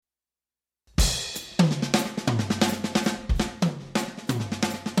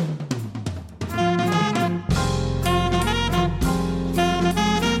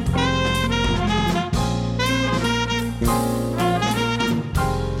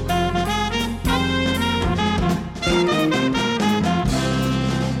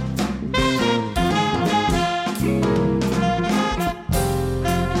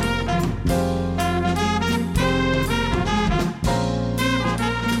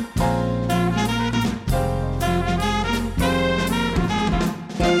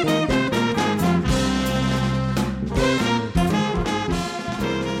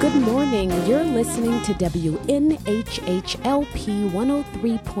to WNHHLP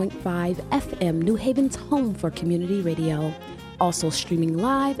 103.5 FM, New Haven's home for community radio. Also streaming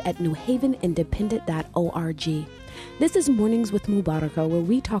live at newhavenindependent.org. This is Mornings with Mubaraka, where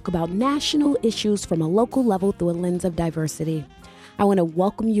we talk about national issues from a local level through a lens of diversity. I want to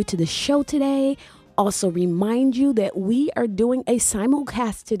welcome you to the show today. Also remind you that we are doing a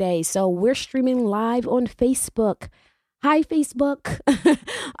simulcast today. So we're streaming live on Facebook. Hi, Facebook.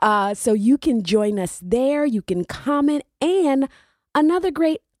 So you can join us there. You can comment. And another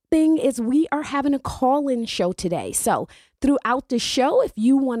great thing is we are having a call-in show today. So throughout the show, if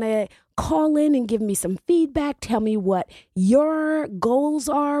you want to call in and give me some feedback, tell me what your goals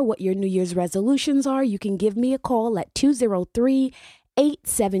are, what your New Year's resolutions are, you can give me a call at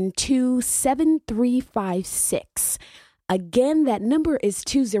 203-872-7356. Again, that number is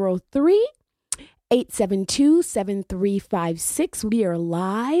 203-872-7356. We are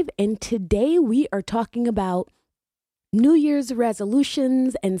live, and today we are talking about New Year's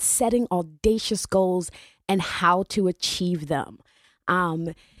resolutions and setting audacious goals and how to achieve them.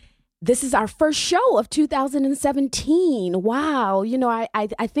 This is our first show of 2017. Wow. You know, I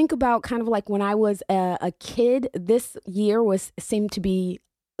think about kind of like when I was a kid, this year seemed to be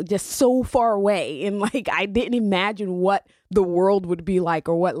just so far away. And like, I didn't imagine what the world would be like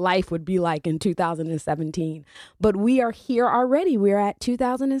or what life would be like in 2017. But we are here already. We're at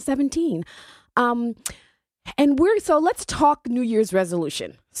 2017. So let's talk New Year's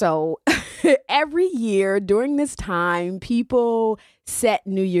resolution. So every year during this time, people set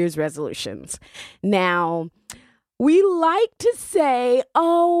New Year's resolutions. Now, we like to say,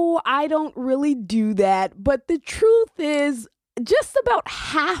 oh, I don't really do that. But the truth is, just about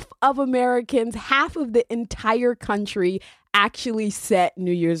half of Americans, half of the entire country actually set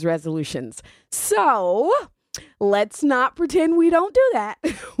New Year's resolutions. So let's not pretend we don't do that.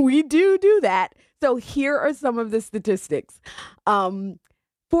 We do that. So here are some of the statistics.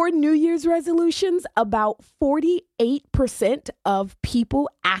 For New Year's resolutions, about 48% of people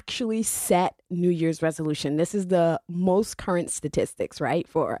actually set New Year's resolution. This is the most current statistics, right,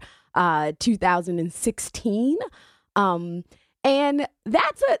 for 2016. And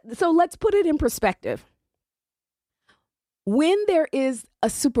so let's put it in perspective. When there is a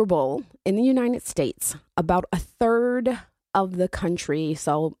Super Bowl in the United States, about a third of the country,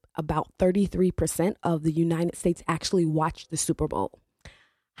 so about 33% of the United States actually watch the Super Bowl.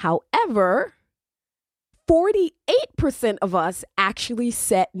 However, 48% of us actually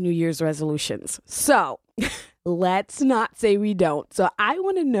set New Year's resolutions. So let's not say we don't. So I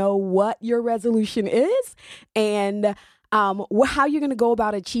want to know what your resolution is and how you're going to go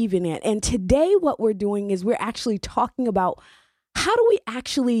about achieving it. And today what we're doing is we're actually talking about how do we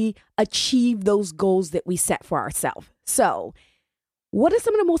actually achieve those goals that we set for ourselves. So what are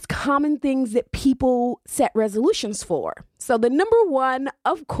some of the most common things that people set resolutions for? So the number one,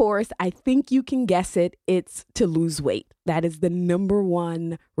 of course, I think you can guess it, it's to lose weight. That is the number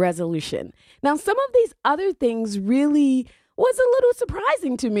one resolution. Now, some of these other things really was a little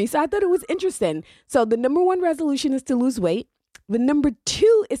surprising to me, so I thought it was interesting. So the number one resolution is to lose weight. The number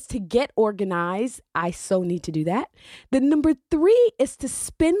two is to get organized. I so need to do that. The number three is to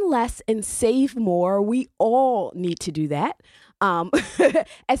spend less and save more. We all need to do that.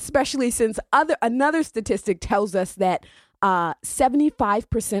 Especially since another statistic tells us that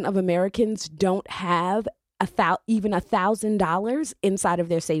 75% of Americans don't have even $1,000 inside of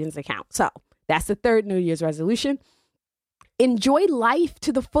their savings account. So that's the third New Year's resolution. Enjoy life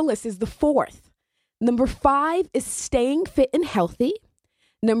to the fullest is the fourth. Number 5 is staying fit and healthy.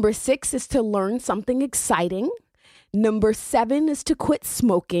 Number 6 is to learn something exciting. Number 7 is to quit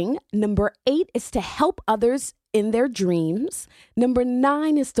smoking. Number 8 is to help others in their dreams. Number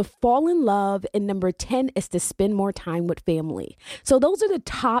 9 is to fall in love. And number 10 is to spend more time with family. So those are the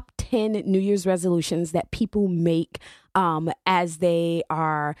top 10 New Year's resolutions that people make as they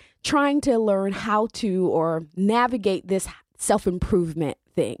are trying to learn how to or navigate this self-improvement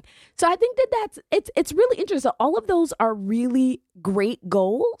thing. So I think it's really interesting. All of those are really great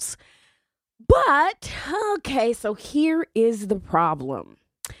goals. But, okay, so here is the problem.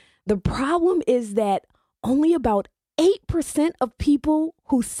 The problem is that only about 8% of people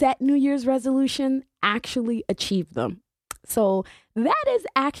who set New Year's resolution actually achieve them. So that is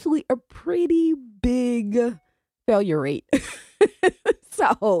actually a pretty big failure rate.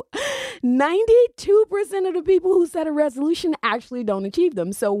 So 92% of the people who set a resolution actually don't achieve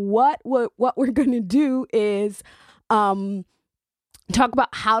them. So what we're going to do is talk about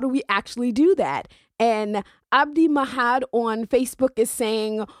how do we actually do that. And Abdi Mahad on Facebook is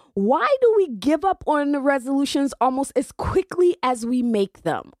saying, why do we give up on the resolutions almost as quickly as we make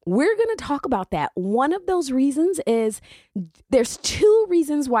them? We're going to talk about that. One of those reasons is there's two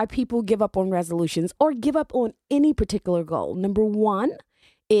reasons why people give up on resolutions or give up on any particular goal. Number one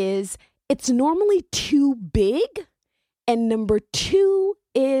is it's normally too big. And number two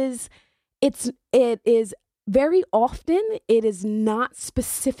is it is very often it is not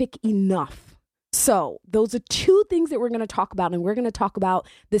specific enough. So those are two things that we're going to talk about, and we're going to talk about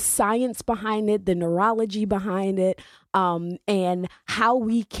the science behind it, the neurology behind it, and how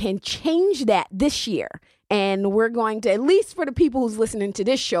we can change that this year. And we're going to, at least for the people who's listening to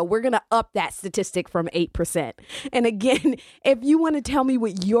this show, we're going to up that statistic from 8%. And again, if you want to tell me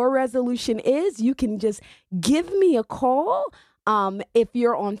what your resolution is, you can just give me a call. If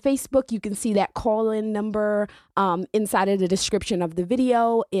you're on Facebook, you can see that call-in number inside of the description of the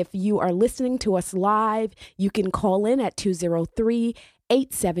video. If you are listening to us live, you can call in at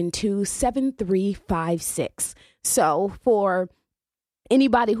 203-872-7356. So for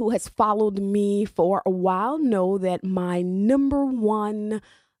anybody who has followed me for a while, know that my number one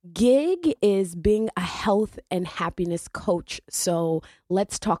gig is being a health and happiness coach. So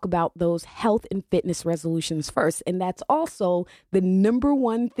let's talk about those health and fitness resolutions first. And that's also the number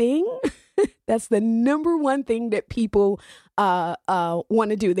one thing. That's the number one thing that people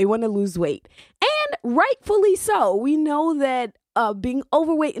want to do. They want to lose weight. And rightfully so. We know that being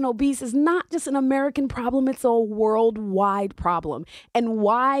overweight and obese is not just an American problem. It's a worldwide problem. And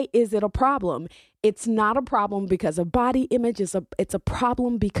why is it a problem? It's not a problem because of body image. It's a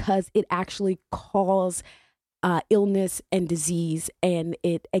problem because it actually causes illness and disease, and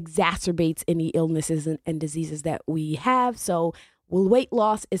it exacerbates any illnesses and diseases that we have. So weight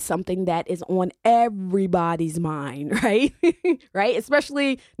loss is something that is on everybody's mind, right? Right?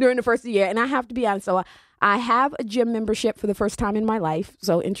 Especially during the first year. And I have to be honest. So I have a gym membership for the first time in my life.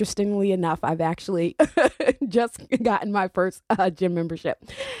 So interestingly enough, I've actually just gotten my first gym membership.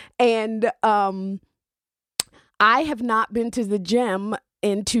 And I have not been to the gym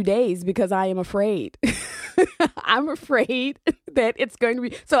in 2 days because I am afraid. I'm afraid that it's going to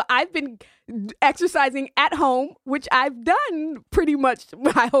be. So I've been exercising at home, which I've done pretty much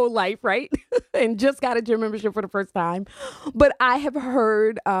my whole life, right? And just got a gym membership for the first time. But I have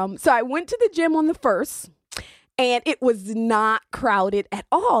heard, so I went to the gym on the 1st. And it was not crowded at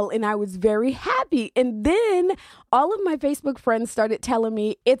all. And I was very happy. And then all of my Facebook friends started telling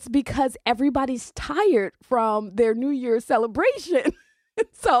me it's because everybody's tired from their New Year's celebration.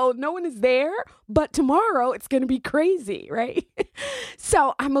 So no one is there, but tomorrow it's going to be crazy, right?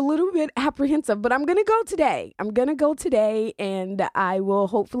 So I'm a little bit apprehensive, but I'm going to go today. And I will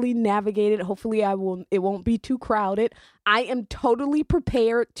hopefully navigate it. Hopefully it won't be too crowded. I am totally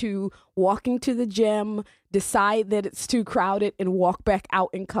prepared to walk into the gym, decide that it's too crowded and walk back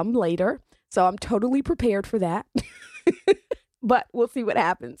out and come later. So I'm totally prepared for that. But we'll see what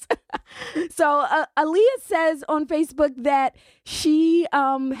happens. So Aaliyah says on Facebook that she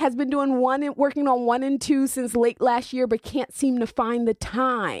has been working on 1 and 2 since late last year, but can't seem to find the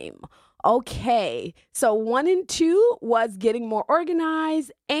time. Okay, so 1 and 2 was getting more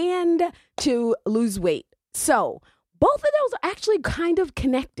organized and to lose weight. So both of those are actually kind of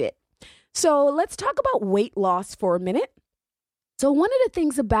connected. So let's talk about weight loss for a minute. So one of the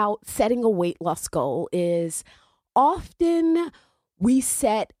things about setting a weight loss goal is often we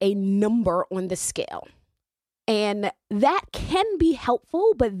set a number on the scale, and that can be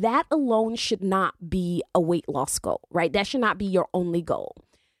helpful, but that alone should not be a weight loss goal, right? That should not be your only goal.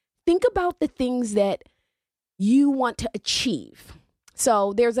 Think about the things that you want to achieve.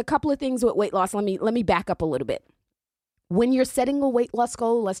 So there's a couple of things with weight loss. Let me back up a little bit. When you're setting a weight loss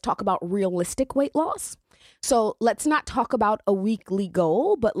goal, let's talk about realistic weight loss. So let's not talk about a weekly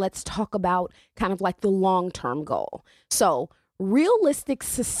goal, but let's talk about kind of like the long-term goal. So realistic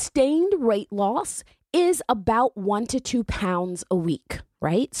sustained weight loss is about 1 to 2 pounds a week,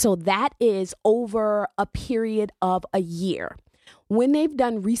 right? So that is over a period of a year. When they've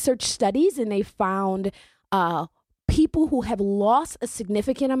done research studies and they found people who have lost a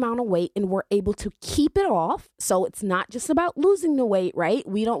significant amount of weight and were able to keep it off. So it's not just about losing the weight, right?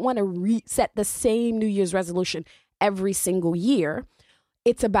 We don't want to reset the same New Year's resolution every single year.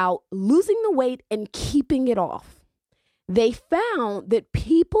 It's about losing the weight and keeping it off. They found that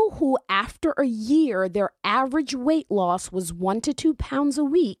people who after a year, their average weight loss was 1 to 2 pounds a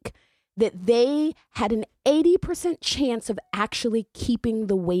week, that they had an 80% chance of actually keeping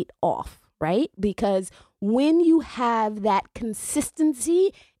the weight off. right? Because when you have that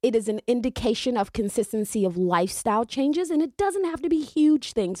consistency, it is an indication of consistency of lifestyle changes. And it doesn't have to be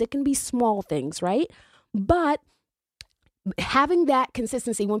huge things. It can be small things, right? But having that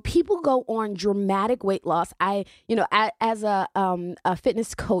consistency, when people go on dramatic weight loss, as a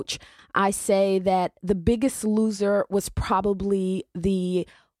fitness coach, I say that the biggest loser was probably the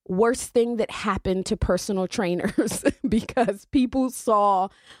worst thing that happened to personal trainers because people saw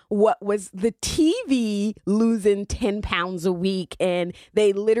what was the TV losing 10 pounds a week, and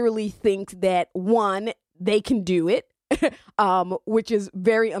they literally think that one, they can do it. Which is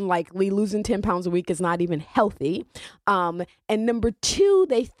very unlikely. Losing 10 pounds a week is not even healthy. And number two,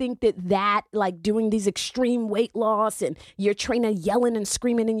 they think that like doing these extreme weight loss and your trainer yelling and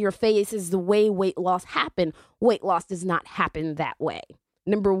screaming in your face is the way weight loss happen. Weight loss does not happen that way.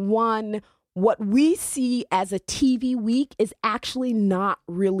 Number one, what we see as a TV week is actually not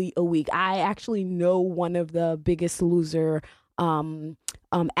really a week. I actually know one of the biggest loser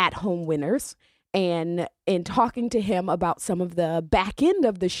at home winners. And in talking to him about some of the back end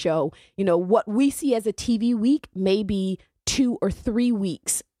of the show, what we see as a TV week, maybe 2 or 3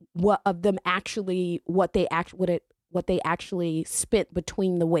 weeks, what they actually spent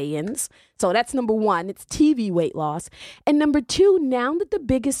between the weigh-ins. So that's number one, it's TV weight loss. And number two, now that the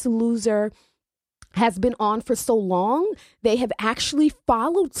biggest loser has been on for so long, they have actually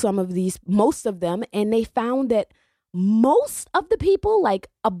followed most of them, and they found that most of the people, like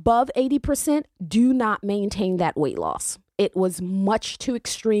above 80%, do not maintain that weight loss. It was much too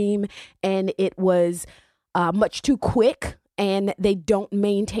extreme, and it was much too quick, and they don't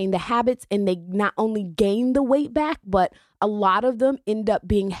maintain the habits, and they not only gain the weight back, but a lot of them end up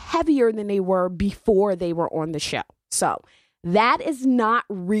being heavier than they were before they were on the show. So that is not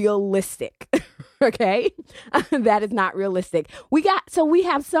realistic. Okay? That is not realistic. We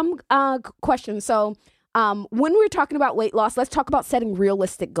have some questions. So when we're talking about weight loss, let's talk about setting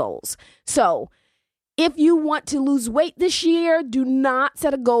realistic goals. So if you want to lose weight this year, do not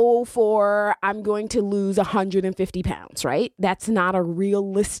set a goal for, I'm going to lose 150 pounds, right? That's not a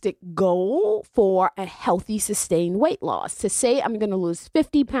realistic goal for a healthy, sustained weight loss. To say I'm going to lose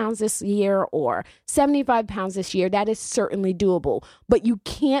 50 pounds this year or 75 pounds this year, that is certainly doable, but you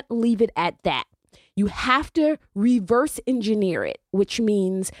can't leave it at that. You have to reverse engineer it, which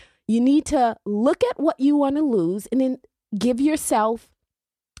means you need to look at what you want to lose and then give yourself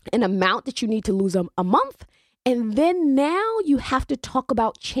an amount that you need to lose a month. And then now you have to talk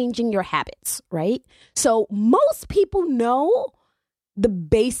about changing your habits, right? So most people know the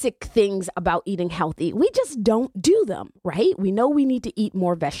basic things about eating healthy. We just don't do them, right? We know we need to eat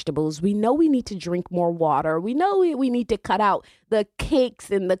more vegetables. We know we need to drink more water. We know we need to cut out the cakes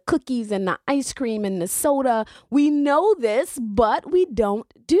and the cookies and the ice cream and the soda. We know this, but we don't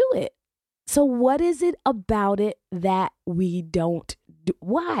do it. So what is it about it that we don't do?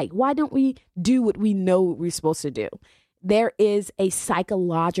 Why? Why don't we do what we know we're supposed to do? There is a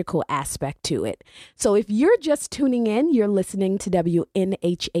psychological aspect to it. So if you're just tuning in, you're listening to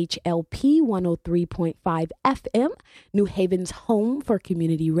WNHHLP 103.5 FM, New Haven's home for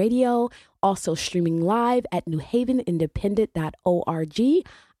community radio, also streaming live at newhavenindependent.org.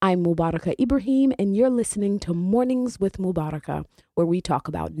 I'm Mubaraka Ibrahim, and you're listening to Mornings with Mubaraka, where we talk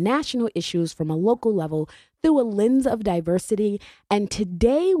about national issues from a local level through a lens of diversity. And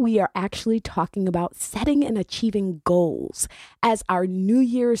today we are actually talking about setting and achieving goals. As our New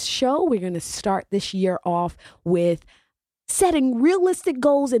Year's show, we're going to start this year off with setting realistic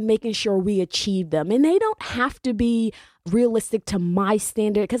goals and making sure we achieve them. And they don't have to be realistic to my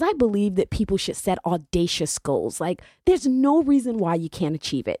standard, because I believe that people should set audacious goals. Like, there's no reason why you can't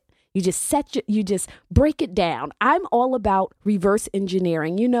achieve it. You just break it down. I'm all about reverse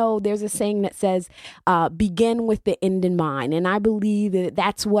engineering. There's a saying that says, begin with the end in mind. And I believe that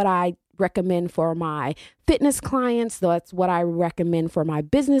that's what I recommend for my fitness clients. That's what I recommend for my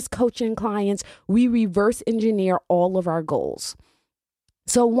business coaching clients. We reverse engineer all of our goals.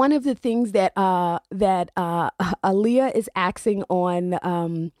 So one of the things that Aaliyah is asking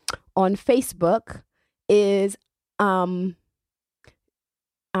on Facebook is,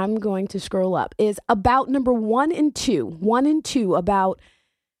 I'm going to scroll up, is about number 1 and 2, about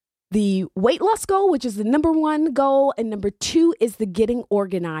the weight loss goal, which is the number 1 goal, and number 2 is the getting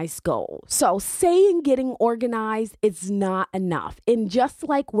organized goal. So saying getting organized is not enough. And just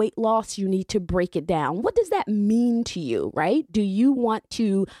like weight loss, you need to break it down. What does that mean to you, right? Do you want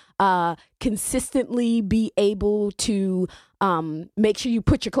to consistently be able to make sure you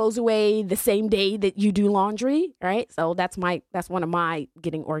put your clothes away the same day that you do laundry, right? So that's one of my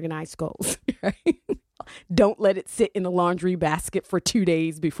getting organized goals, right? Don't let it sit in the laundry basket for 2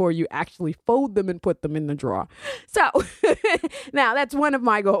 days before you actually fold them and put them in the drawer. So now that's one of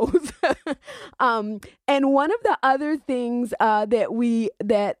my goals. And one of the other things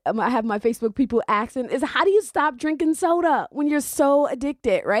that I have my Facebook people asking is, how do you stop drinking soda when you're so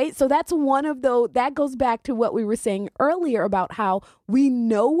addicted, right? So that's one of those, that goes back to what we were saying earlier about how we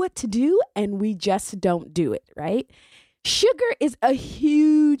know what to do and we just don't do it, right? Sugar is a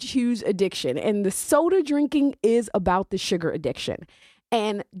huge, huge addiction, and the soda drinking is about the sugar addiction.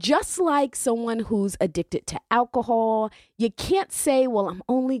 And just like someone who's addicted to alcohol, you can't say, well, I'm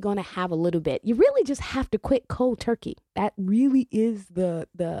only going to have a little bit. You really just have to quit cold turkey. That really is the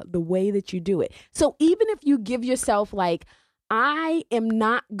way that you do it. So even if you give yourself like, I am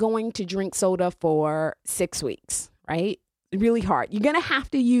not going to drink soda for 6 weeks, right? Really hard. You're going to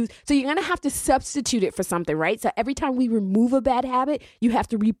have to substitute it for something, right? So every time we remove a bad habit, you have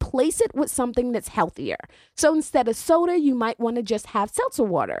to replace it with something that's healthier. So instead of soda, you might want to just have seltzer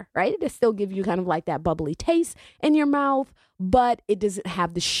water, right? It'll still give you kind of like that bubbly taste in your mouth, but it doesn't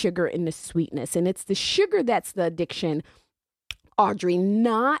have the sugar and the sweetness. And it's the sugar that's the addiction, Audrey,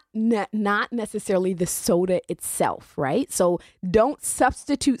 not necessarily the soda itself, right? So don't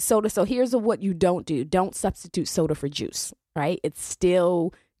substitute soda. So here's what you don't do. Don't substitute soda for juice, right? It's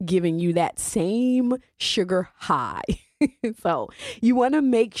still giving you that same sugar high. So you want to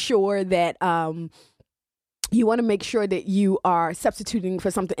make sure that you are substituting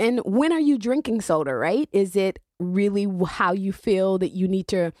for something. And when are you drinking soda, right? Is it really how you feel that you need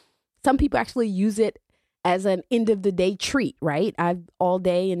to? Some people actually use it as an end of the day treat, right? I've all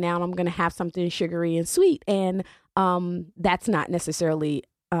day and now I'm going to have something sugary and sweet. And that's not necessarily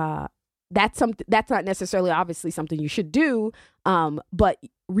obviously something you should do, but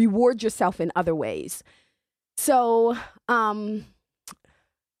reward yourself in other ways. So,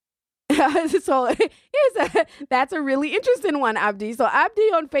 that's a really interesting one, Abdi. So Abdi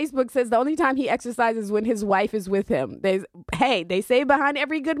on Facebook says the only time he exercises is when his wife is with him. They say behind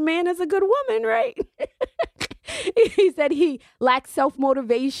every good man is a good woman, right? He said he lacks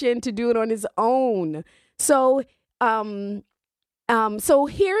self-motivation to do it on his own. So, so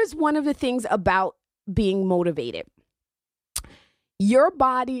here's one of the things about being motivated. Your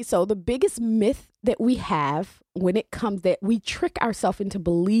body, so the biggest myth that we have when it comes, that we trick ourselves into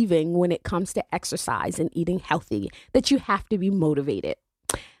believing when it comes to exercise and eating healthy, that you have to be motivated.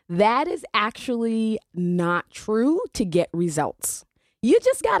 That is actually not true to get results. You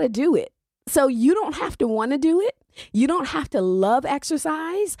just got to do it. So you don't have to want to do it. You don't have to love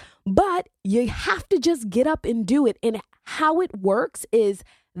exercise, but you have to just get up and do it. And how it works is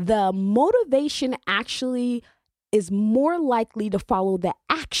the motivation actually is more likely to follow the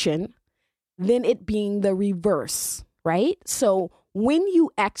action than it being the reverse, right? So when you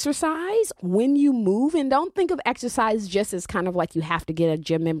exercise, when you move, and don't think of exercise just as kind of like you have to get a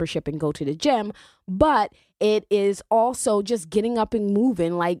gym membership and go to the gym, but it is also just getting up and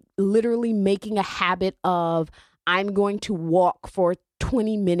moving, like literally making a habit of, I'm going to walk for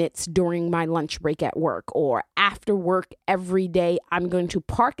 20 minutes during my lunch break at work, or after work every day, I'm going to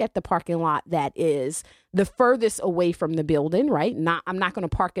park at the parking lot that is the furthest away from the building, right? I'm not going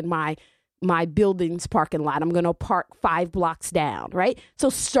to park in my building's parking lot. I'm going to park 5 blocks down, right? So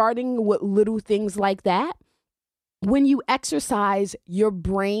starting with little things like that. When you exercise, your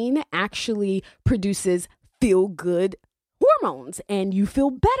brain actually produces feel-good hormones, and you feel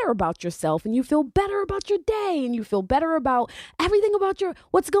better about yourself, and you feel better about your day, and you feel better about everything about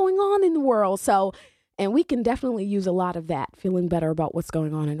what's going on in the world. So, and we can definitely use a lot of that, feeling better about what's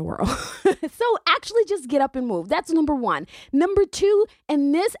going on in the world. So actually just get up and move. That's number one. Number two,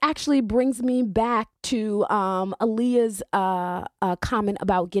 and this actually brings me back to Aaliyah's comment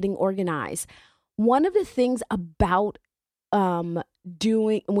about getting organized. One of the things about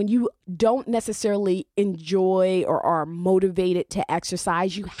doing when you don't necessarily enjoy or are motivated to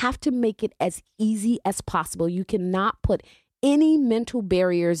exercise, you have to make it as easy as possible. You cannot put any mental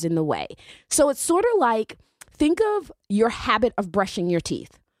barriers in the way. So it's sort of like, think of your habit of brushing your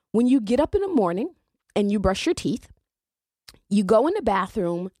teeth. When you get up in the morning and you brush your teeth, you go in the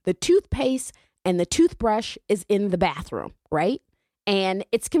bathroom, the toothpaste and the toothbrush is in the bathroom, right? And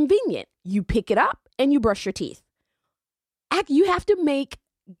it's convenient. You pick it up and you brush your teeth. You have to make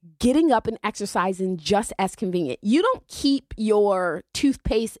getting up and exercising just as convenient. You don't keep your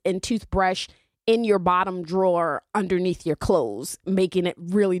toothpaste and toothbrush in your bottom drawer underneath your clothes, making it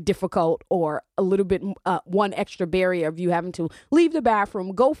really difficult or a little bit one extra barrier of you having to leave the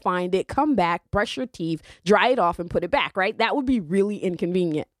bathroom, go find it, come back, brush your teeth, dry it off and put it back, right? That would be really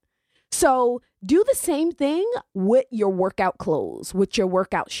inconvenient. So do the same thing with your workout clothes, with your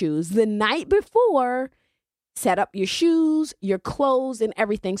workout shoes. The night before, set up your shoes, your clothes, and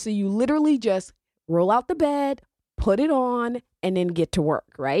everything. So you literally just roll out the bed, put it on, and then get to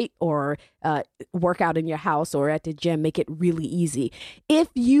work, right? Or work out in your house or at the gym. Make it really easy. If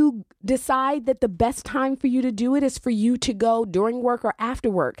you decide that the best time for you to do it is for you to go during work or after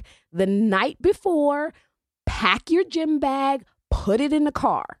work, the night before, pack your gym bag, put it in the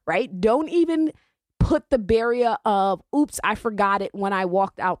car, right? Don't even put the barrier of, oops, I forgot it when I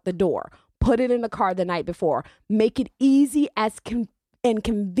walked out the door. Put it in the car the night before. Make it easy and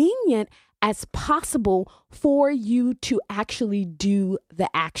convenient as possible for you to actually do the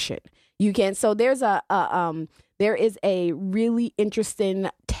action. You can. So there is a really interesting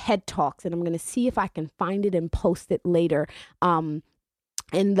TED Talks, and I'm going to see if I can find it and post it later.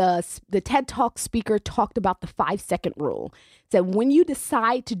 And the TED Talk speaker talked about the 5-second rule. So when you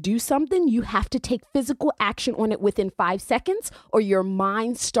decide to do something, you have to take physical action on it within 5 seconds, or your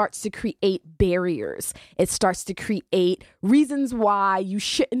mind starts to create barriers. It starts to create reasons why you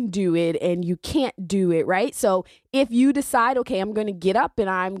shouldn't do it and you can't do it, right? So if you decide, okay, I'm going to get up and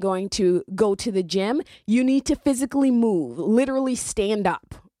I'm going to go to the gym, you need to physically move, literally stand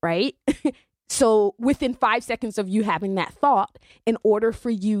up, right? So within 5 seconds of you having that thought, in order for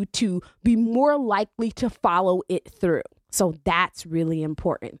you to be more likely to follow it through. So that's really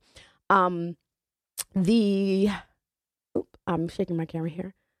important. I'm shaking my camera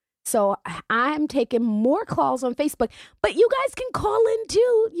here. So I'm taking more calls on Facebook, but you guys can call in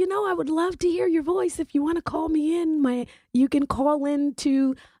too. You know, I would love to hear your voice. If you want to call me in, you can call in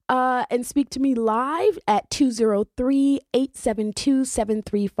to and speak to me live at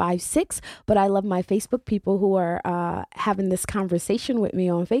 203-872-7356. But I love my Facebook people who are having this conversation with me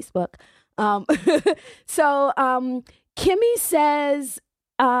on Facebook. So Kimmy says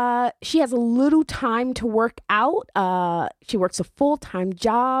she has a little time to work out. She works a full-time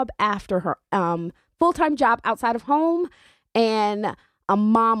job after her full-time job outside of home, and a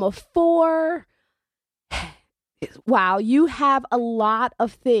mom of 4. Wow, you have a lot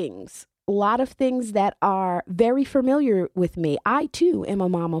of things that are very familiar with me. I too am a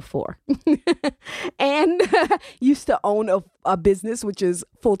mom of 4 and used to own a business, which is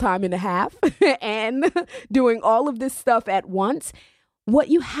full-time and a half, and doing all of this stuff at once. What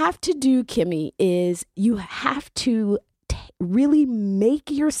you have to do, Kimmy, is you have to really make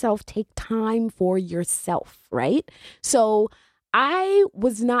yourself take time for yourself, right? So I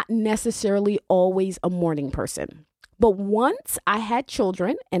was not necessarily always a morning person, but once I had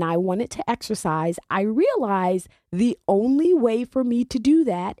children and I wanted to exercise, I realized the only way for me to do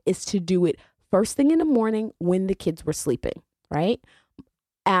that is to do it first thing in the morning when the kids were sleeping, right?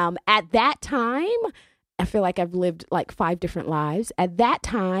 At that time, I feel like I've lived like 5 different lives. At that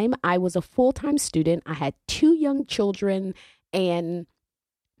time, I was a full-time student. I had 2 young children, and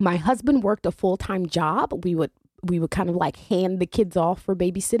my husband worked a full-time job. We would kind of like hand the kids off for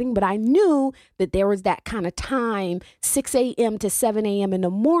babysitting, but I knew that there was that kind of time, 6 a.m. to 7 a.m. in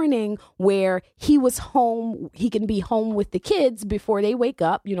the morning, where he was home. He can be home with the kids before they wake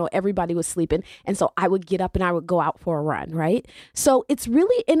up. You know, everybody was sleeping. And so I would get up and I would go out for a run, right? So it's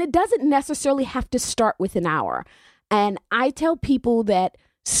really, and it doesn't necessarily have to start with an hour. And I tell people that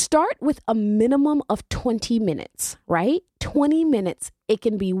start with a minimum of 20 minutes, right? 20 minutes. It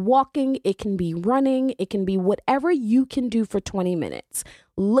can be walking, it can be running, it can be whatever you can do for 20 minutes.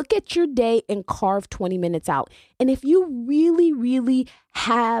 Look at your day and carve 20 minutes out. And if you really, really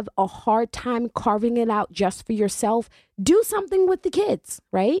have a hard time carving it out just for yourself, do something with the kids,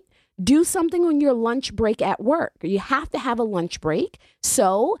 right? Do something on your lunch break at work. You have to have a lunch break.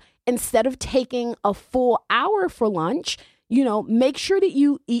 So instead of taking a full hour for lunch, you know, make sure that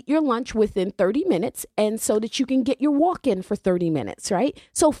you eat your lunch within 30 minutes, and so that you can get your walk in for 30 minutes, right?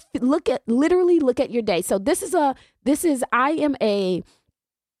 So literally look at your day. So I am a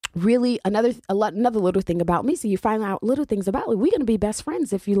really another little thing about me. So you find out little things about me. We're going to be best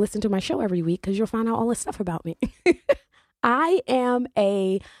friends if you listen to my show every week, because you'll find out all this stuff about me.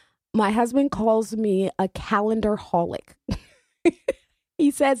 My husband calls me a calendar holic.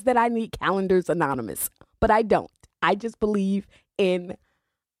 He says that I need calendars anonymous, but I don't. I just believe in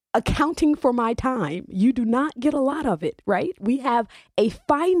accounting for my time. You do not get a lot of it, right? We have a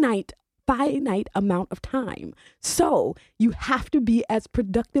finite amount of time. So you have to be as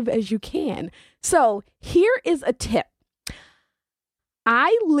productive as you can. So here is a tip.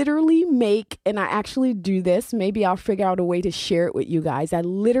 I literally make, and I actually do this, maybe I'll figure out a way to share it with you guys. I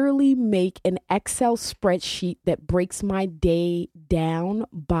literally make an Excel spreadsheet that breaks my day down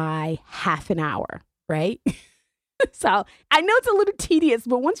by half an hour, right? So I know it's a little tedious,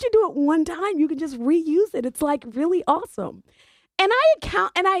 but once you do it one time, you can just reuse it. It's like really awesome. And I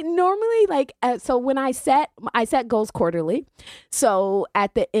account, and I normally so when I set goals quarterly. So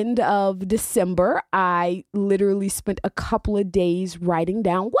at the end of December, I literally spent a couple of days writing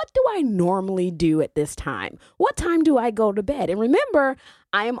down, what do I normally do at this time? What time do I go to bed? And remember,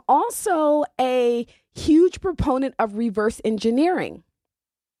 I am also a huge proponent of reverse engineering.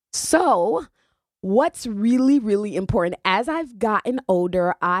 So what's really, really important, as I've gotten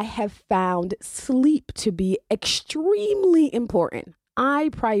older, I have found sleep to be extremely important. I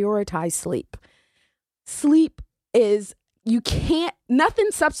prioritize sleep. Sleep is, nothing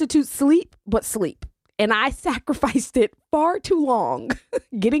substitutes sleep but sleep. And I sacrificed it far too long,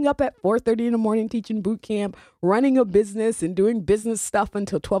 getting up at 4:30 in the morning, teaching boot camp, running a business and doing business stuff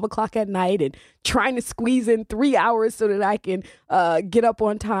until 12 o'clock at night and trying to squeeze in 3 hours so that I can get up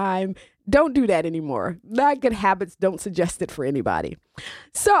on time. Don't do that anymore. Not good habits. Don't suggest it for anybody.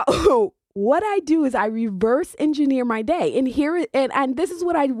 So what I do is I reverse engineer my day. And this is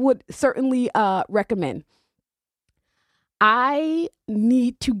what I would certainly recommend. I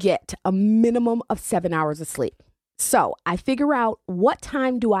need to get a minimum of 7 hours of sleep. So I figure out what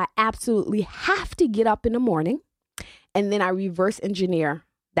time do I absolutely have to get up in the morning, and then I reverse engineer.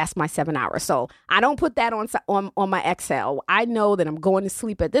 That's my 7 hours. So I don't put that on my Excel. I know that I'm going to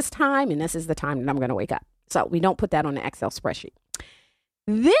sleep at this time, and this is the time that I'm going to wake up. So we don't put that on the Excel spreadsheet.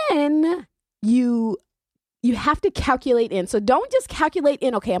 Then you have to calculate in. So don't just calculate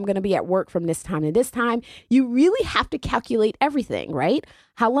in, okay, I'm going to be at work from this time to this time. You really have to calculate everything, right?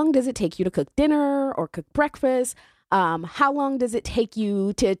 How long does it take you to cook dinner or cook breakfast? How long does it take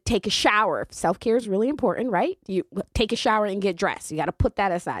you to take a shower? Self-care is really important, right? You take a shower and get dressed. You got to put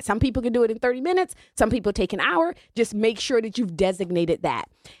that aside. Some people can do it in 30 minutes. Some people take an hour. Just make sure that you've designated that.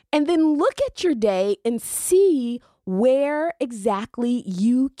 And then look at your day and see where exactly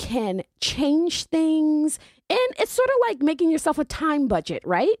you can change things. And it's sort of like making yourself a time budget,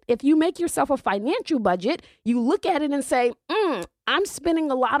 right? If you make yourself a financial budget, you look at it and say, I'm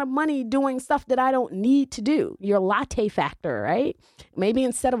spending a lot of money doing stuff that I don't need to do. Your latte factor, right? Maybe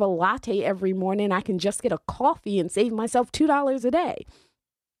instead of a latte every morning, I can just get a coffee and save myself $2 a day.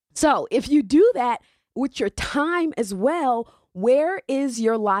 So if you do that with your time as well, where is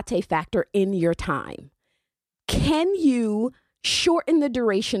your latte factor in your time? Can you shorten the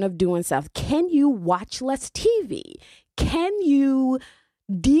duration of doing stuff? Can you watch less TV? Can you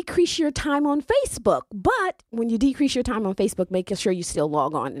decrease your time on Facebook? But when you decrease your time on Facebook, make sure you still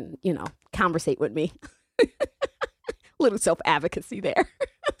log on and, conversate with me. Little self-advocacy there.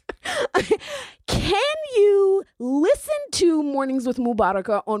 Can you listen to Mornings with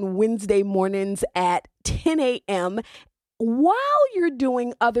Mubaraka on Wednesday mornings at 10 a.m. while you're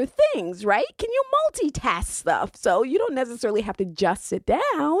doing other things, right? Can you multitask stuff? So you don't necessarily have to just sit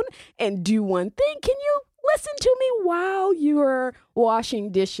down and do one thing. Can you listen to me while you're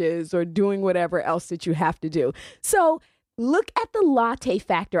washing dishes or doing whatever else that you have to do? So look at the latte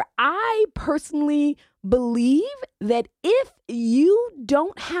factor. I personally believe that if you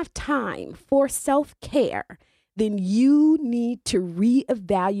don't have time for self-care, then you need to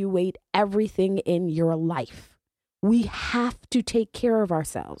reevaluate everything in your life. We have to take care of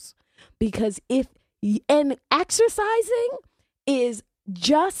ourselves because and exercising is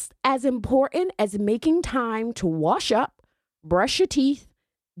just as important as making time to wash up, brush your teeth,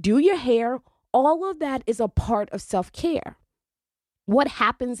 do your hair. All of that is a part of self-care. What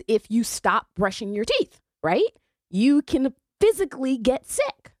happens if you stop brushing your teeth, right? You can physically get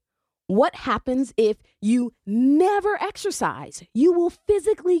sick. What happens if you never exercise? You will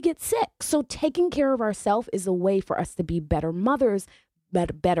physically get sick. So taking care of ourselves is a way for us to be better mothers,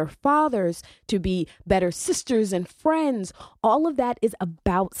 better fathers, to be better sisters and friends. All of that is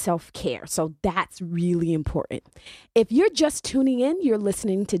about self-care. So that's really important. If you're just tuning in, you're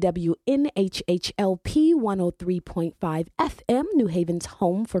listening to WNHHLP 103.5 FM, New Haven's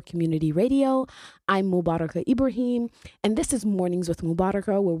home for community radio. I'm Mubaraka Ibrahim, and this is Mornings with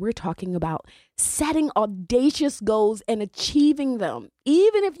Mubaraka, where we're talking about setting audacious goals and achieving them,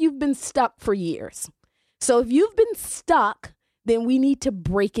 even if you've been stuck for years. So if you've been stuck, then we need to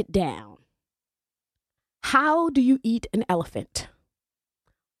break it down. How do you eat an elephant?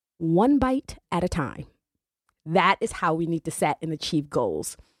 One bite at a time. That is how we need to set and achieve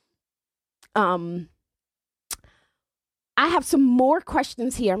goals. I have some more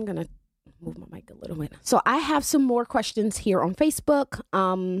questions here. I'm going to move my mic a little bit. So I have some more questions here on Facebook.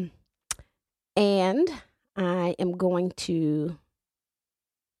 And I am going to...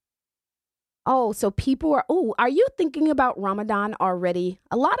 so people are you thinking about Ramadan already?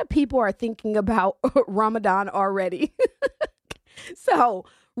 A lot of people are thinking about Ramadan already. So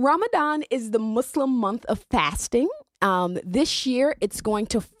Ramadan is the Muslim month of fasting. This year, it's going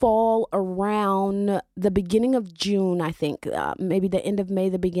to fall around the beginning of June, I think, maybe the end of May,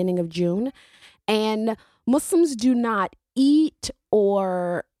 the beginning of June. And Muslims do not eat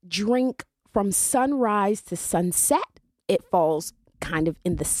or drink from sunrise to sunset. It falls kind of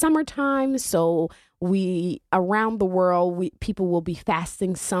in the summertime. So around the world, people will be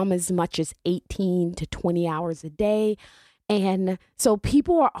fasting some as much as 18 to 20 hours a day. And so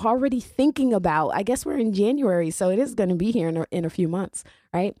people are already thinking about, I guess we're in January, so it is going to be here in a few months,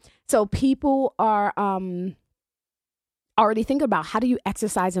 right? So people are already thinking about, how do you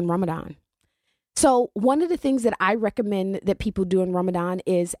exercise in Ramadan? So one of the things that I recommend that people do in Ramadan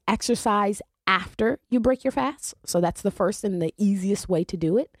is exercise after you break your fast. So that's the first and the easiest way to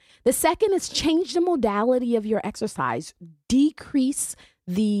do it. The second is change the modality of your exercise, decrease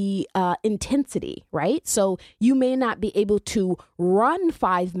the intensity, right? So you may not be able to run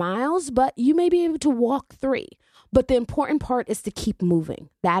 5 miles, but you may be able to walk 3. But the important part is to keep moving.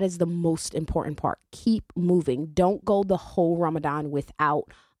 That is the most important part. Keep moving. Don't go the whole Ramadan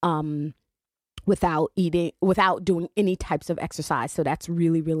without eating, without doing any types of exercise. So that's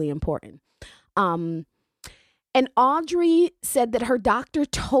really, really important. And Audrey said that her doctor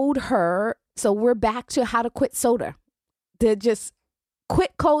told her, so we're back to how to quit soda, to just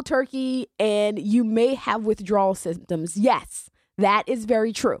quit cold turkey, and you may have withdrawal symptoms. Yes, that is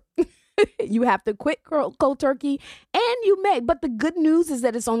very true. You have to quit cold turkey, and you may, but the good news is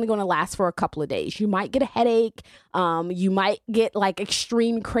that it's only going to last for a couple of days. You might get a headache. You might get like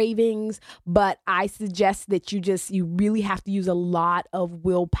extreme cravings, but I suggest that you really have to use a lot of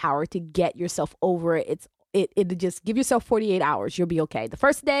willpower to get yourself over it. It just give yourself 48 hours. You'll be okay. The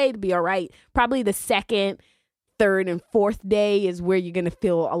first day, it'll be all right. Probably the second, third, and fourth day is where you're going to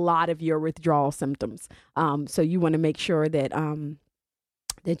feel a lot of your withdrawal symptoms. So you want to make sure that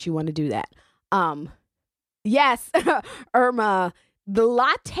you want to do that. Yes, Irma, the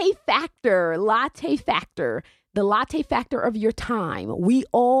latte factor, the latte factor of your time. We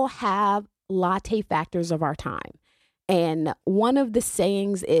all have latte factors of our time. And one of the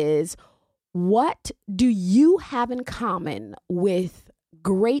sayings is, what do you have in common with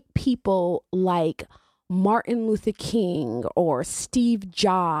great people like Martin Luther King or Steve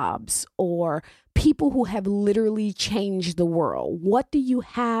Jobs or people who have literally changed the world? What do you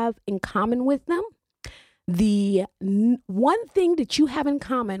have in common with them? The one thing that you have in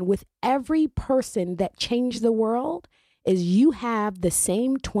common with every person that changed the world is you have the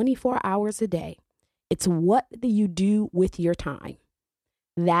same 24 hours a day. It's what do you do with your time?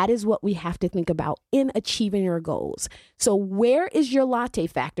 That is what we have to think about in achieving your goals. So where is your latte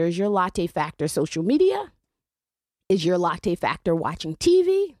factor? Is your latte factor social media? Is your latte factor watching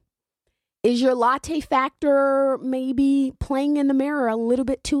TV? Is your latte factor maybe playing in the mirror a little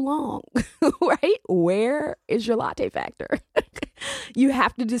bit too long, right? Where is your latte factor? You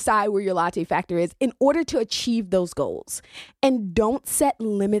have to decide where your latte factor is in order to achieve those goals. And don't set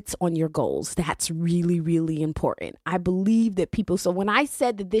limits on your goals. That's really, really important. I believe that so when I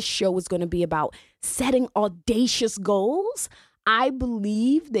said that this show was going to be about setting audacious goals, I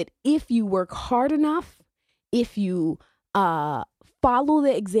believe that if you work hard enough, if you follow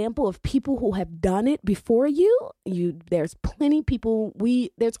the example of people who have done it before there's plenty people,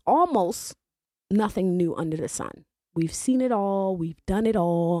 there's almost nothing new under the sun. We've seen it all. We've done it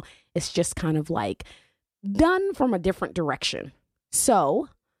all. It's just kind of like done from a different direction. So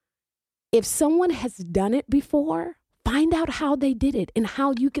if someone has done it before, find out how they did it and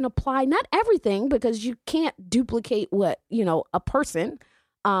how you can apply, not everything, because you can't duplicate a person,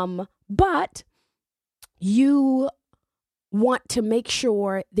 but you want to make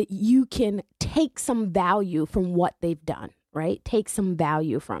sure that you can take some value from what they've done, right? Take some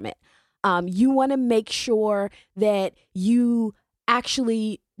value from it. You want to make sure that you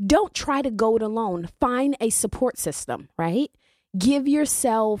actually don't try to go it alone. Find a support system, right? Give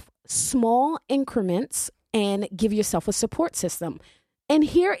yourself small increments and give yourself a support system. And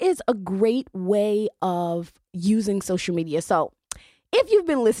here is a great way of using social media. So if you've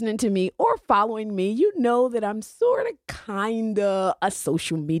been listening to me or following me, you know that I'm sort of kind of a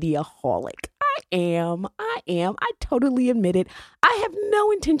social media holic. I am. I totally admit it. I have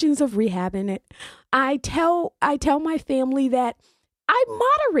no intentions of rehabbing it. I tell my family that I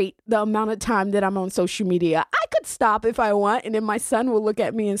moderate the amount of time that I'm on social media. I could stop if I want, and then my son will look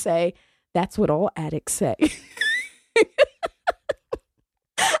at me and say, "That's what all addicts say." So,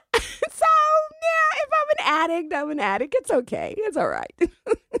 yeah, if I'm an addict. It's okay. It's all right.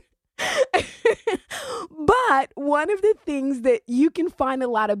 But one of the things that you can find a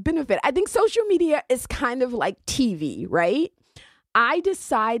lot of benefit, I think social media is kind of like TV, right? I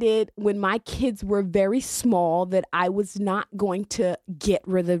decided when my kids were very small that I was not going to get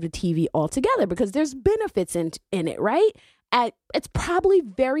rid of the TV altogether because there's benefits in it, right? It's probably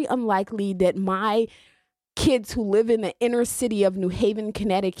very unlikely that my kids who live in the inner city of New Haven,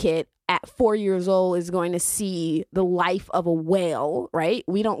 Connecticut at 4 years old is going to see the life of a whale, right?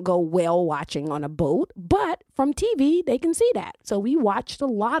 We don't go whale watching on a boat, but from TV, they can see that. So we watched a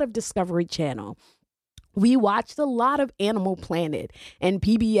lot of Discovery Channel. We watched a lot of Animal Planet and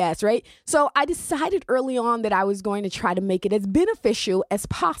PBS, right? So I decided early on that I was going to try to make it as beneficial as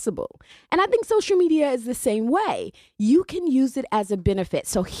possible. And I think social media is the same way. You can use it as a benefit.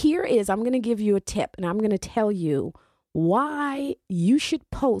 So I'm going to give you a tip and I'm going to tell you why you should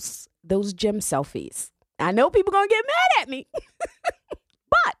post those gym selfies. I know people are going to get mad at me,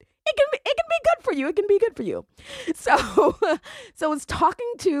 but it can be good for you. It can be good for you. So I was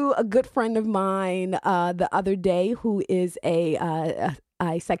talking to a good friend of mine the other day who is a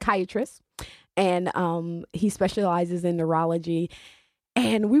psychiatrist, and he specializes in neurology.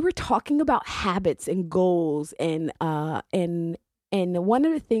 And we were talking about habits and goals, and one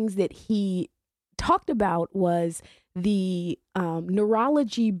of the things that he talked about was the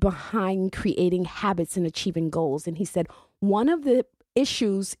neurology behind creating habits and achieving goals. And he said one of the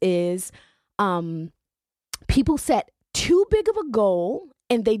issues is people set too big of a goal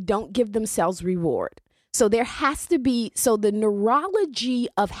and they don't give themselves reward. So there has to be, so the neurology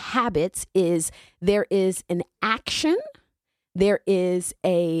of habits is there is an action, there is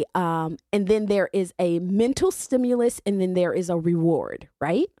and then there is a mental stimulus, and then there is a reward,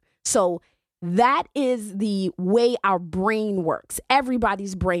 right? So that is the way our brain works.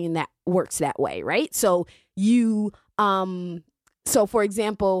 Everybody's brain that works that way, right? So so for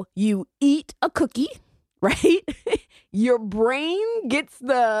example, you eat a cookie, right? Your brain gets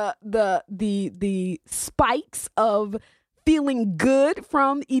the spikes of feeling good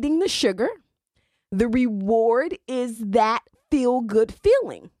from eating the sugar. The reward is that feel good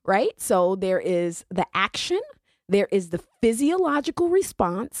feeling, right? So there is the action, there is the physiological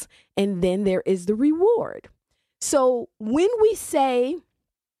response, and then there is the reward. So when we say,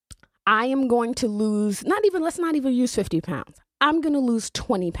 I am going to lose, let's not even use 50 pounds. I'm going to lose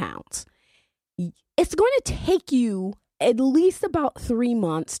 20 pounds. It's going to take you at least about 3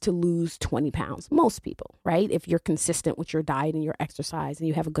 months to lose 20 pounds. Most people, right? If you're consistent with your diet and your exercise and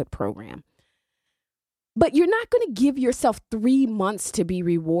you have a good program. But you're not going to give yourself 3 months to be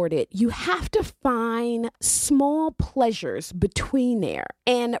rewarded. You have to find small pleasures between there.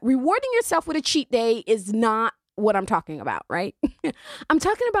 And rewarding yourself with a cheat day is not what I'm talking about, right? I'm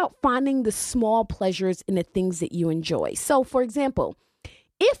talking about finding the small pleasures in the things that you enjoy. So, for example,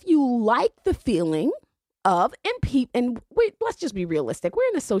 if you like the feeling of, let's just be realistic, we're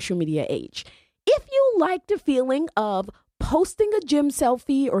in a social media age. If you like the feeling of posting a gym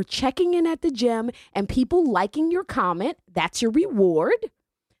selfie or checking in at the gym and people liking your comment, that's your reward,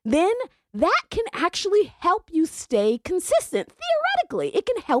 then that can actually help you stay consistent. Theoretically, it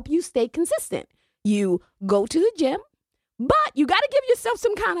can help you stay consistent. You go to the gym, but you got to give yourself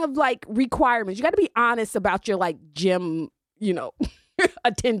some kind of like requirements. You got to be honest about your like gym,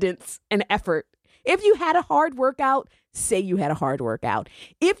 attendance and effort. If you had a hard workout, say you had a hard workout.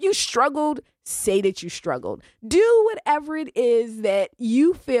 If you struggled, say that you struggled. Do whatever it is that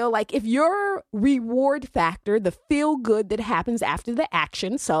you feel like. If your reward factor, the feel good that happens after the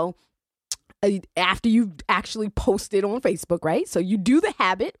action, so after you've actually posted on Facebook, right? So you do the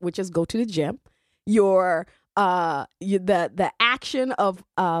habit, which is go to the gym. The action of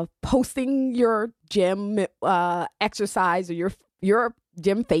posting your gym exercise or your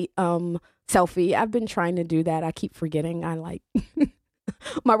gym selfie. I've been trying to do that. I keep forgetting.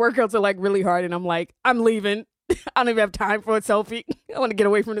 My workouts are like really hard and I'm like, I'm leaving. I don't even have time for a selfie. I want to get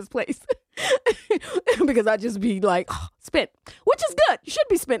away from this place because I just be like spent, which is good. You should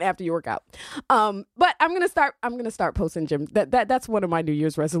be spent after you work out. But I'm going to start posting gym. That's one of my New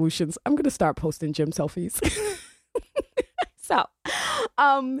Year's resolutions. I'm going to start posting gym selfies.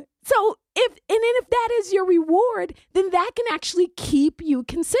 So if that is your reward, then that can actually keep you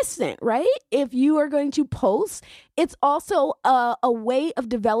consistent, right? If you are going to post, it's also a way of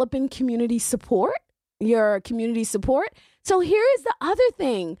developing community support, your community support. So here is the other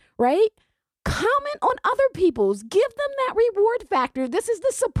thing, right? Comment on other people's, give them that reward factor. This is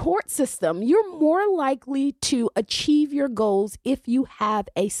the support system. You're more likely to achieve your goals if you have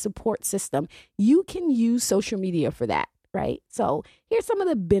a support system. You can use social media for that. Right? So here's some of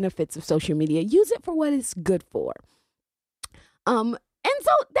the benefits of social media. Use it for what it's good for. And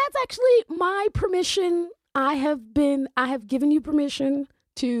so that's actually my permission. I have given you permission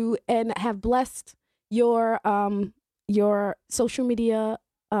to, and have blessed your your social media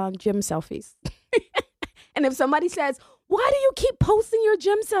gym selfies. And if somebody says, why do you keep posting your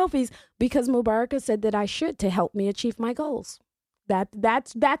gym selfies? Because Mubaraka said that I should to help me achieve my goals.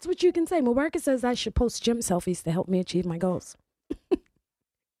 That's what you can say. Mubaraka says I should post gym selfies to help me achieve my goals.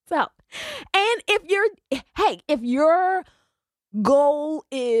 So, and if your goal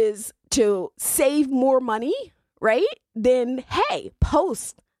is to save more money, right? Then, hey,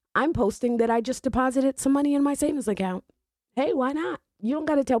 I'm posting that I just deposited some money in my savings account. Hey, why not? You don't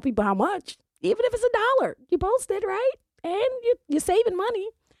got to tell people how much. Even if it's $1, you post it, right? And you're saving money,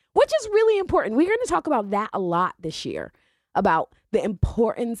 which is really important. We're going to talk about that a lot this year, about the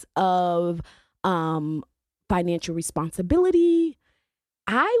importance of financial responsibility.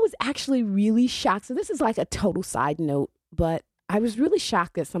 I was actually really shocked. So this is like a total side note, but I was really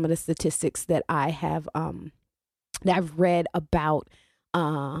shocked at some of the statistics that I have that I've read about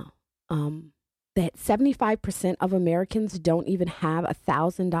that 75% of Americans don't even have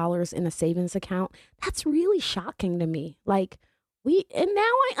 $1,000 in a savings account. That's really shocking to me. And now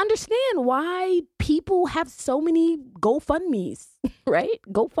I understand why people have so many GoFundMes, right?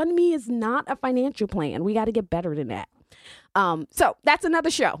 GoFundMe is not a financial plan. We got to get better than that. So that's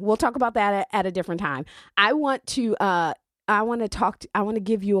another show. We'll talk about that at a different time. I want to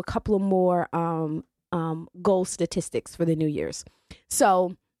give you a couple of more goal statistics for the New Year's.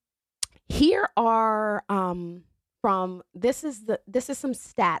 So here are this is some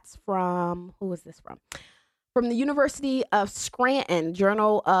stats from, who is this from? From the University of Scranton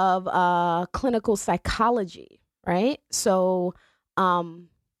Journal of Clinical Psychology, right? So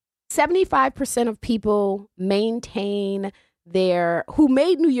 75% of people who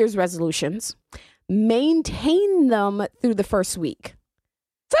made New Year's resolutions maintain them through the first week.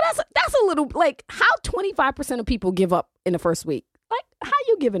 So that's a little, like, how 25% of people give up in the first week? Like, how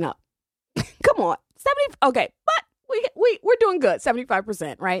you giving up? Come on, 70. Okay, but we're doing good.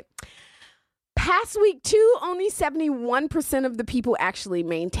 75%, right? Past week 2, only 71% of the people actually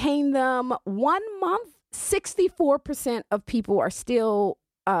maintain them. 1 month, 64% of people are still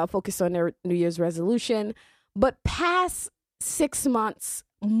focused on their New Year's resolution. But past 6 months,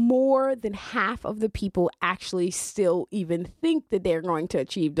 more than half of the people actually still even think that they're going to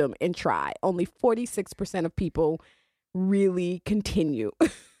achieve them and try. Only 46% of people really continue.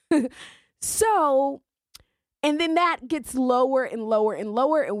 So, and then that gets lower and lower and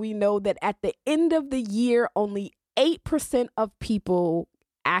lower. And we know that at the end of the year, only 8% of people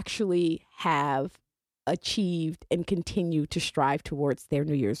actually have achieved and continue to strive towards their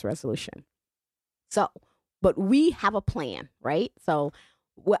New Year's resolution. So, but we have a plan, right? So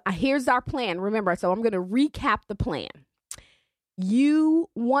here's our plan. Remember, so I'm going to recap the plan. You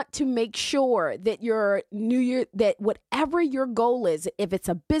want to make sure that your New Year, that whatever your goal is, if it's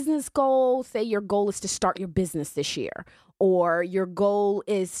a business goal, say your goal is to start your business this year, or your goal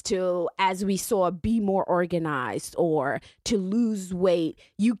is to, as we saw, be more organized or to lose weight,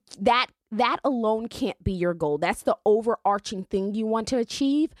 that alone can't be your goal. That's the overarching thing you want to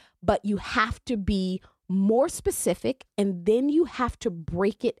achieve, but you have to be more specific, and then you have to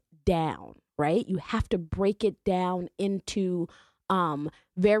break it down, right? You have to break it down into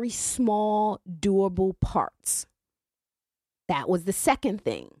very small, doable parts. That was the second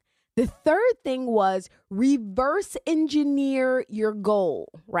thing. The third thing was reverse engineer your goal,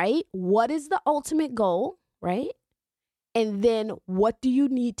 right? What is the ultimate goal, right? And then what do you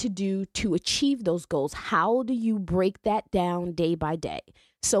need to do to achieve those goals? How do you break that down day by day?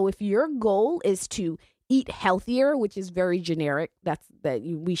 So if your goal is to eat healthier, which is very generic,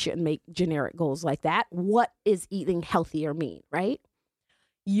 we shouldn't make generic goals like that. What is eating healthier mean, right?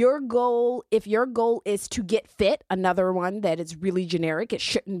 If your goal is to get fit, another one that is really generic, it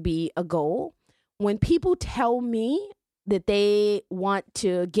shouldn't be a goal. When people tell me that they want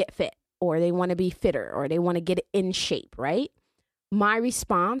to get fit, or they want to be fitter, or they want to get in shape, right? My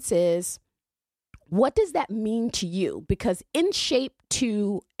response is, what does that mean to you? Because in shape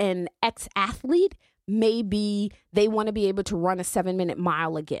to an ex-athlete, maybe they want to be able to run a 7-minute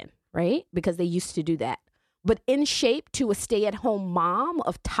mile again, right? Because they used to do that. But in shape to a stay-at-home mom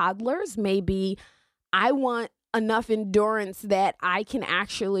of toddlers, maybe I want enough endurance that I can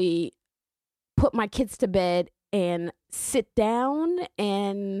actually put my kids to bed and sit down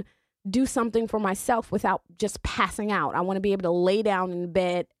and do something for myself without just passing out. I want to be able to lay down in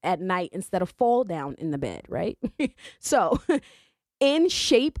bed at night instead of fall down in the bed, right? So in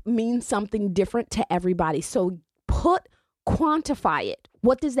shape means something different to everybody. So quantify it.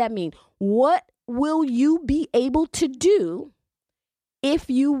 What does that mean? What will you be able to do if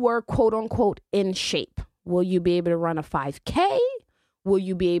you were, quote unquote, in shape? Will you be able to run a 5K? Will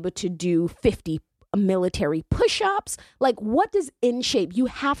you be able to do 50 military push-ups. Like, what does in shape? You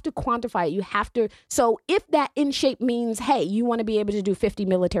have to quantify it. You have to. So if that in shape means, hey, you want to be able to do 50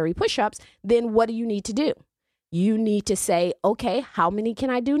 military push-ups, then what do you need to do? You need to say, okay, how many can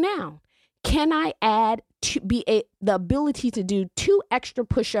I do now? Can I add the ability to do 2 extra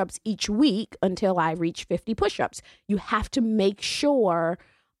push-ups each week until I reach 50 push-ups? You have to make sure,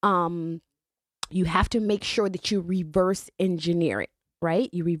 that you reverse engineer it,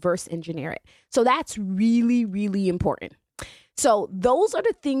 right? You reverse engineer it. So that's really, really important. So those are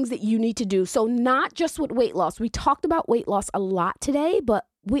the things that you need to do. So not just with weight loss. We talked about weight loss a lot today, but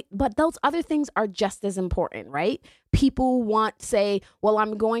those other things are just as important, right? People say, well,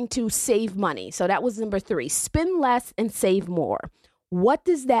 I'm going to save money. So that was number 3, spend less and save more. What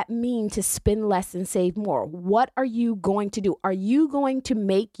does that mean to spend less and save more? What are you going to do? Are you going to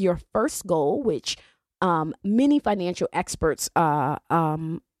make your first goal, which many financial experts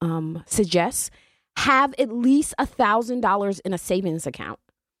suggest, have at least $1,000 in a savings account?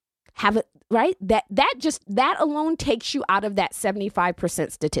 Have it, right? That alone takes you out of that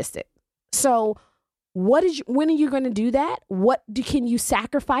 75% statistic. So when are you going to do that? Can you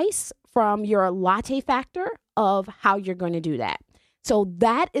sacrifice from your latte factor of how you're going to do that? So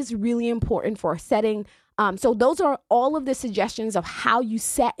that is really important for setting. So those are all of the suggestions of how you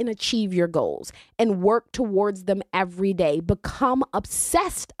set and achieve your goals and work towards them every day. Become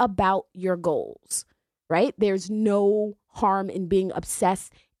obsessed about your goals, right? There's no harm in being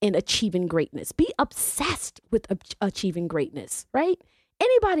obsessed in achieving greatness. Be obsessed with achieving greatness, right?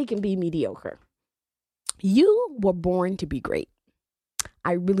 Anybody can be mediocre. You were born to be great.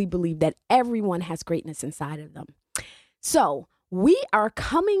 I really believe that everyone has greatness inside of them. So we are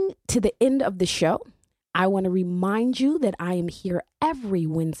coming to the end of the show. I want to remind you that I am here every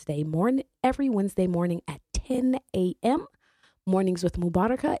Wednesday morning at 10 a.m. Mornings with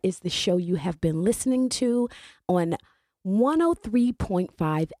Mubaraka is the show you have been listening to on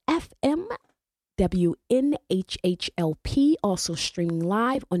 103.5 FM, WNHHLP, also streaming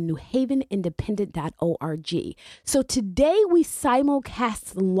live on newhavenindependent.org. So today we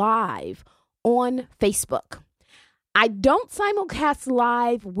simulcast live on Facebook. I don't simulcast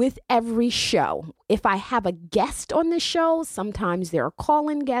live with every show. If I have a guest on the show, sometimes there are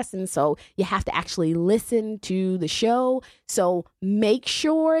call-in guests, and so you have to actually listen to the show. So make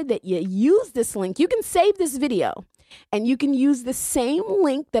sure that you use this link. You can save this video, and you can use the same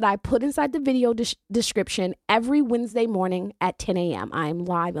link that I put inside the video description every Wednesday morning at 10 a.m. I'm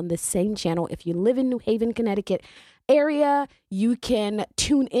live on the same channel. If you live in New Haven, Connecticut area, you can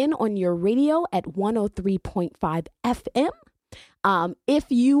tune in on your radio at 103.5 FM. If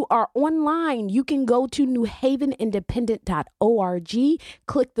you are online, you can go to newhavenindependent.org,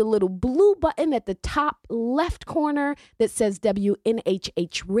 click the little blue button at the top left corner that says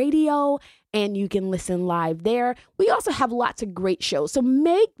WNHH Radio, and you can listen live there. We also have lots of great shows. So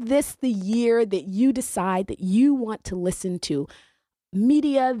make this the year that you decide that you want to listen to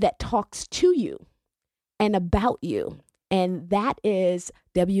media that talks to you and about you. And that is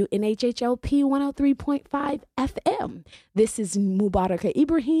WNHHLP 103.5 FM. This is Mubaraka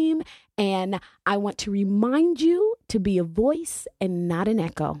Ibrahim, and I want to remind you to be a voice and not an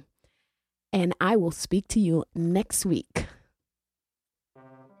echo. And I will speak to you next week.